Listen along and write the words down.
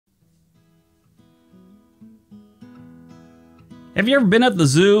Have you ever been at the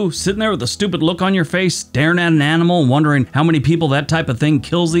zoo, sitting there with a stupid look on your face, staring at an animal and wondering how many people that type of thing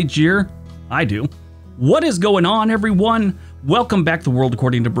kills each year? I do. What is going on, everyone? Welcome back to World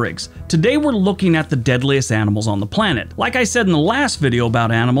According to Briggs. Today we're looking at the deadliest animals on the planet. Like I said in the last video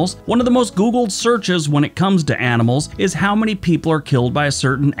about animals, one of the most Googled searches when it comes to animals is how many people are killed by a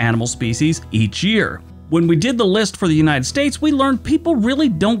certain animal species each year. When we did the list for the United States, we learned people really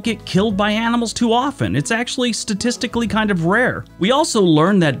don't get killed by animals too often. It's actually statistically kind of rare. We also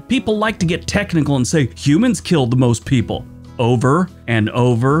learned that people like to get technical and say humans killed the most people over and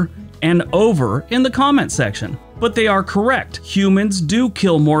over and over in the comment section. But they are correct. Humans do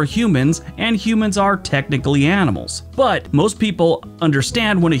kill more humans, and humans are technically animals. But most people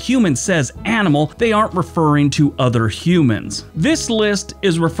understand when a human says animal, they aren't referring to other humans. This list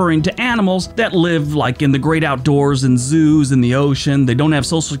is referring to animals that live like in the great outdoors and zoos in the ocean. They don't have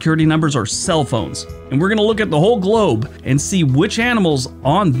social security numbers or cell phones. And we're gonna look at the whole globe and see which animals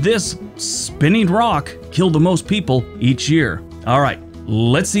on this spinning rock kill the most people each year. All right,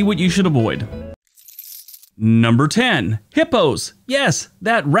 let's see what you should avoid. Number 10, hippos. Yes,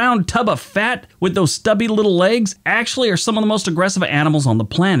 that round tub of fat with those stubby little legs actually are some of the most aggressive animals on the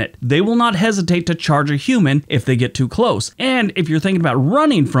planet. They will not hesitate to charge a human if they get too close. And if you're thinking about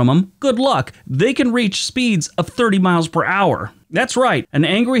running from them, good luck. They can reach speeds of 30 miles per hour. That's right, an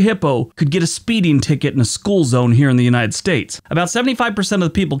angry hippo could get a speeding ticket in a school zone here in the United States. About 75% of the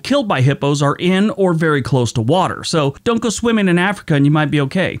people killed by hippos are in or very close to water, so don't go swimming in Africa and you might be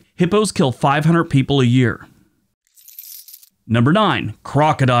okay. Hippos kill 500 people a year. Number 9,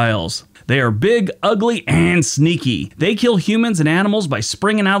 crocodiles. They are big, ugly, and sneaky. They kill humans and animals by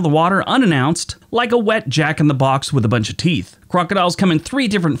springing out of the water unannounced, like a wet jack-in-the-box with a bunch of teeth. Crocodiles come in 3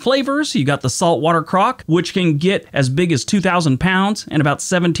 different flavors. You got the saltwater croc, which can get as big as 2,000 pounds and about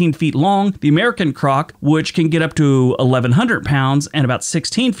 17 feet long. The American croc, which can get up to 1,100 pounds and about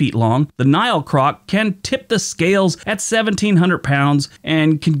 16 feet long. The Nile croc can tip the scales at 1,700 pounds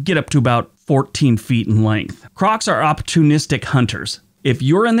and can get up to about 14 feet in length. Crocs are opportunistic hunters. If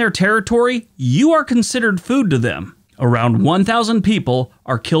you're in their territory, you are considered food to them. Around 1,000 people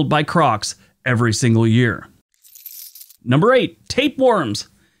are killed by crocs every single year. Number 8, tapeworms.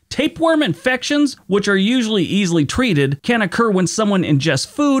 Tapeworm infections, which are usually easily treated, can occur when someone ingests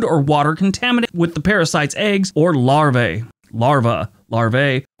food or water contaminated with the parasite's eggs or larvae,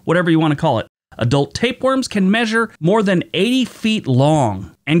 whatever you want to call it. Adult tapeworms can measure more than 80 feet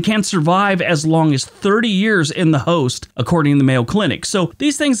long and can survive as long as 30 years in the host, according to the Mayo Clinic. So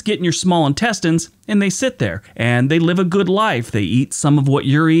these things get in your small intestines and they sit there and they live a good life. They eat some of what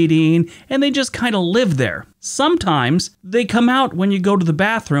you're eating and they just kind of live there. Sometimes they come out when you go to the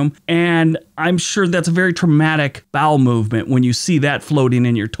bathroom, and I'm sure that's a very traumatic bowel movement when you see that floating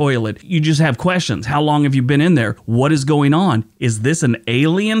in your toilet. You just have questions. How long have you been in there? What is going on? Is this an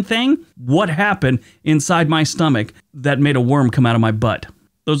alien thing? What happened inside my stomach that made a worm come out of my butt?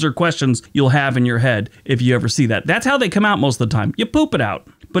 Those are questions you'll have in your head if you ever see that. That's how they come out most of the time. You poop it out.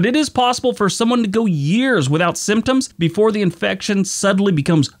 But it is possible for someone to go years without symptoms before the infection suddenly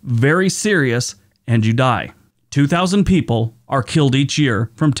becomes very serious and you die. 2,000 people are killed each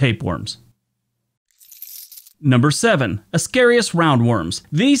year from tapeworms. Number 7, Ascarius roundworms.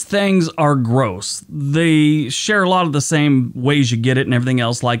 These things are gross. They share a lot of the same ways you get it and everything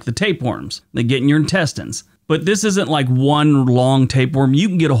else like the tapeworms. They get in your intestines. But this isn't like one long tapeworm. You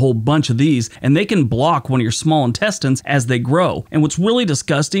can get a whole bunch of these and they can block one of your small intestines as they grow. And what's really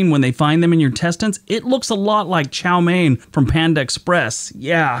disgusting when they find them in your intestines, it looks a lot like chow mein from Panda Express.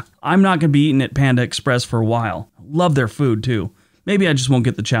 Yeah, I'm not gonna be eating at Panda Express for a while. Love their food too. Maybe I just won't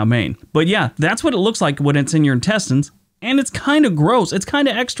get the chow mein. But yeah, that's what it looks like when it's in your intestines. And it's kind of gross. It's kind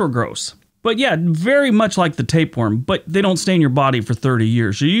of extra gross. But yeah, very much like the tapeworm, but they don't stay in your body for 30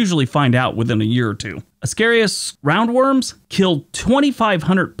 years. You usually find out within a year or two. Ascarius roundworms kill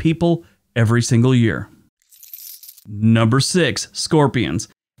 2,500 people every single year. Number 6, scorpions.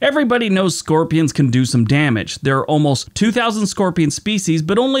 Everybody knows scorpions can do some damage. There are almost 2,000 scorpion species,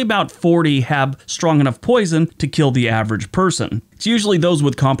 but only about 40 have strong enough poison to kill the average person. It's usually those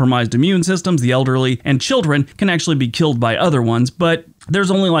with compromised immune systems, the elderly, and children can actually be killed by other ones, but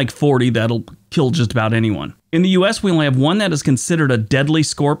there's only like 40 that'll kill just about anyone. In the US, we only have one that is considered a deadly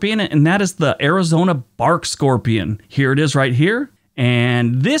scorpion, and that is the Arizona bark scorpion. Here it is right here.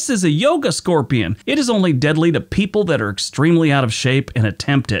 And this is a yoga scorpion. It is only deadly to people that are extremely out of shape and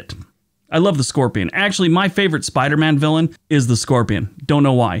attempt it. I love the scorpion. Actually, my favorite Spider-Man villain is the scorpion. Don't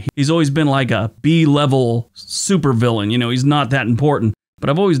know why. He's always been like a B-level super villain. You know, he's not that important, but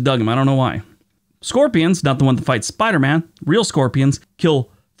I've always dug him. I don't know why. Scorpions, not the one that fights Spider-Man, real scorpions,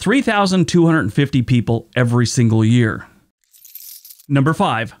 kill 3,250 people every single year. Number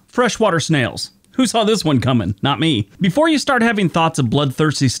 5. Freshwater snails. Who saw this one coming? Not me. Before you start having thoughts of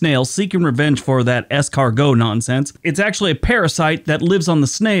bloodthirsty snails seeking revenge for that escargot nonsense, it's actually a parasite that lives on the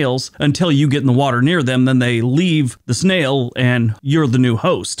snails until you get in the water near them, then they leave the snail and you're the new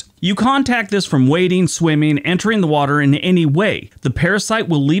host. You contact this from wading, swimming, entering the water in any way. The parasite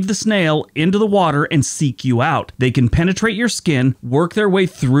will leave the snail into the water and seek you out. They can penetrate your skin, work their way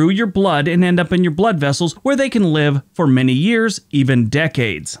through your blood, and end up in your blood vessels where they can live for many years, even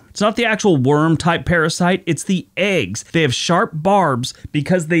decades. It's not the actual worm-type parasite, it's the eggs. They have sharp barbs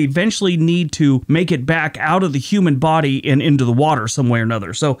because they eventually need to make it back out of the human body and into the water some way or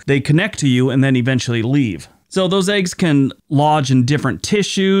another. So they connect to you and then eventually leave. So those eggs can lodge in different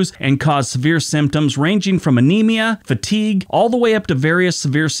tissues and cause severe symptoms ranging from anemia, fatigue, all the way up to various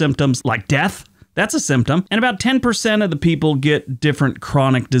severe symptoms like death. That's a symptom. And about 10% of the people get different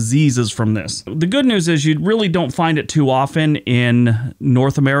chronic diseases from this. The good news is you really don't find it too often in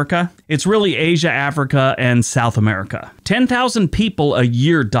North America. It's really Asia, Africa, and South America. 10,000 people a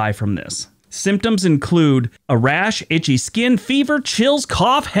year die from this. Symptoms include a rash, itchy skin, fever, chills,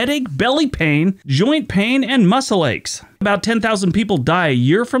 cough, headache, belly pain, joint pain, and muscle aches. About 10,000 people die a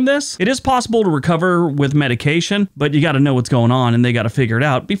year from this. It is possible to recover with medication, but you got to know what's going on and they got to figure it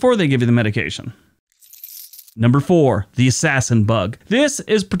out before they give you the medication. Number 4, the assassin bug. This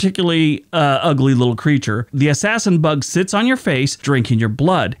is particularly ugly little creature. The assassin bug sits on your face, drinking your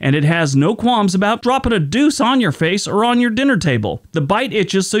blood, and it has no qualms about dropping a deuce on your face or on your dinner table. The bite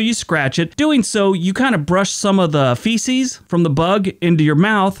itches, so you scratch it. Doing so, you kind of brush some of the feces from the bug into your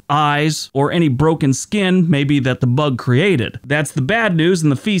mouth, eyes, or any broken skin maybe that the bug created. That's the bad news,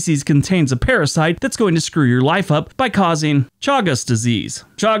 and the feces contains a parasite that's going to screw your life up by causing Chagas disease.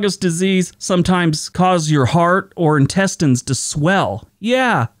 Chagas disease sometimes causes your heart or intestines to swell.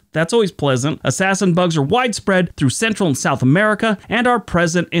 Yeah, that's always pleasant. Assassin bugs are widespread through Central and South America and are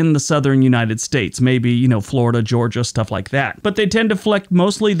present in the southern United States. Maybe, Florida, Georgia, stuff like that. But they tend to afflict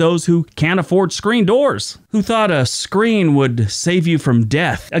mostly those who can't afford screen doors. Who thought a screen would save you from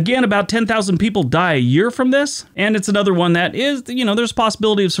death? Again, about 10,000 people die a year from this. And it's another one that is, there's a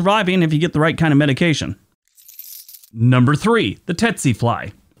possibility of surviving if you get the right kind of medication. Number 3, the tsetse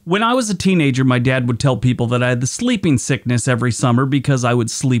fly. When I was a teenager, my dad would tell people that I had the sleeping sickness every summer because I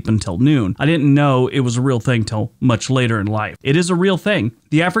would sleep until noon. I didn't know it was a real thing till much later in life. It is a real thing.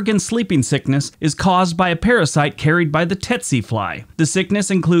 The African sleeping sickness is caused by a parasite carried by the tsetse fly. The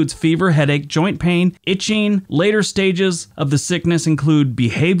sickness includes fever, headache, joint pain, itching. Later stages of the sickness include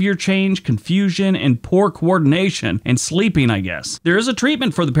behavior change, confusion, and poor coordination, and sleeping, I guess. There is a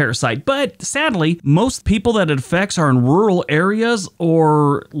treatment for the parasite, but sadly, most people that it affects are in rural areas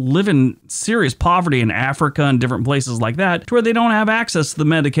or live in serious poverty in Africa and different places like that, to where they don't have access to the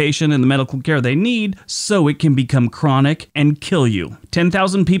medication and the medical care they need, so it can become chronic and kill you.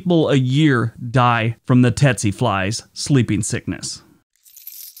 10,000 people a year die from the tsetse fly's sleeping sickness.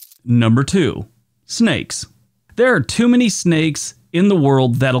 Number 2, snakes. There are too many snakes in the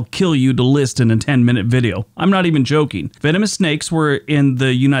world that'll kill you to list in a 10-minute video. I'm not even joking. Venomous snakes were in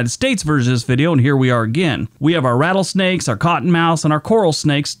the United States version of this video, and here we are again. We have our rattlesnakes, our cottonmouths, and our coral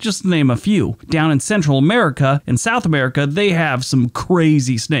snakes, just to name a few. Down in Central America and South America, they have some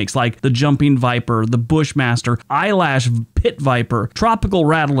crazy snakes like the jumping viper, the bushmaster, eyelash pit viper, tropical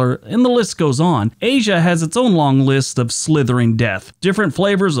rattler, and the list goes on. Asia has its own long list of slithering death. Different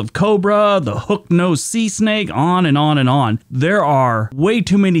flavors of cobra, the hook-nosed sea snake, on and on and on. There are way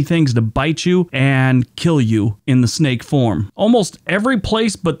too many things to bite you and kill you in the snake form. Almost every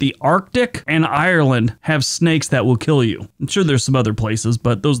place but the Arctic and Ireland have snakes that will kill you. I'm sure there's some other places,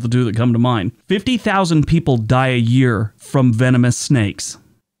 but those are the two that come to mind. 50,000 people die a year from venomous snakes.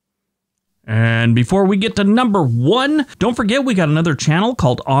 And before we get to number 1, don't forget we got another channel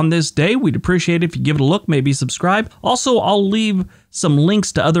called On This Day. We'd appreciate it if you give it a look, maybe subscribe. Also, I'll leave some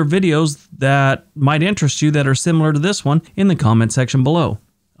links to other videos that might interest you that are similar to this one in the comment section below.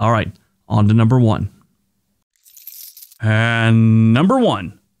 All right, on to number 1. And number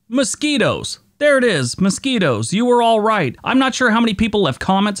 1, mosquitoes. There it is, mosquitoes. You were all right. I'm not sure how many people left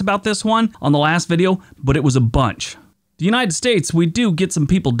comments about this one on the last video, but it was a bunch. The United States, we do get some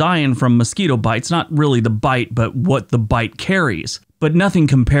people dying from mosquito bites, not really the bite, but what the bite carries, but nothing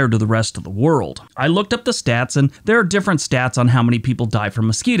compared to the rest of the world. I looked up the stats, and there are different stats on how many people die from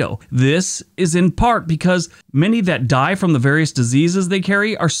mosquito. This is in part because many that die from the various diseases they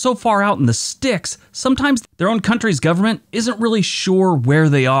carry are so far out in the sticks, sometimes their own country's government isn't really sure where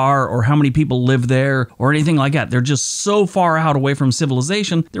they are or how many people live there or anything like that. They're just so far out away from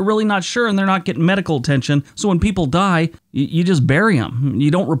civilization, they're really not sure and they're not getting medical attention. So when people die, you just bury them.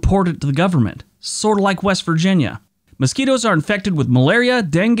 You don't report it to the government. Sort of like West Virginia. Mosquitoes are infected with malaria,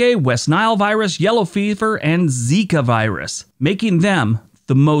 dengue, West Nile virus, yellow fever, and Zika virus, making them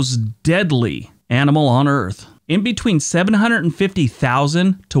the most deadly animal on Earth. In between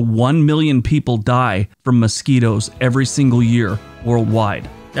 750,000 to 1 million people die from mosquitoes every single year worldwide.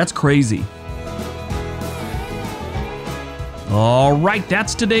 That's crazy. All right,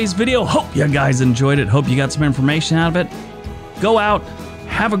 that's today's video. Hope you guys enjoyed it. Hope you got some information out of it. Go out,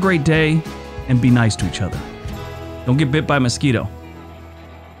 have a great day, and be nice to each other. Don't get bit by a mosquito.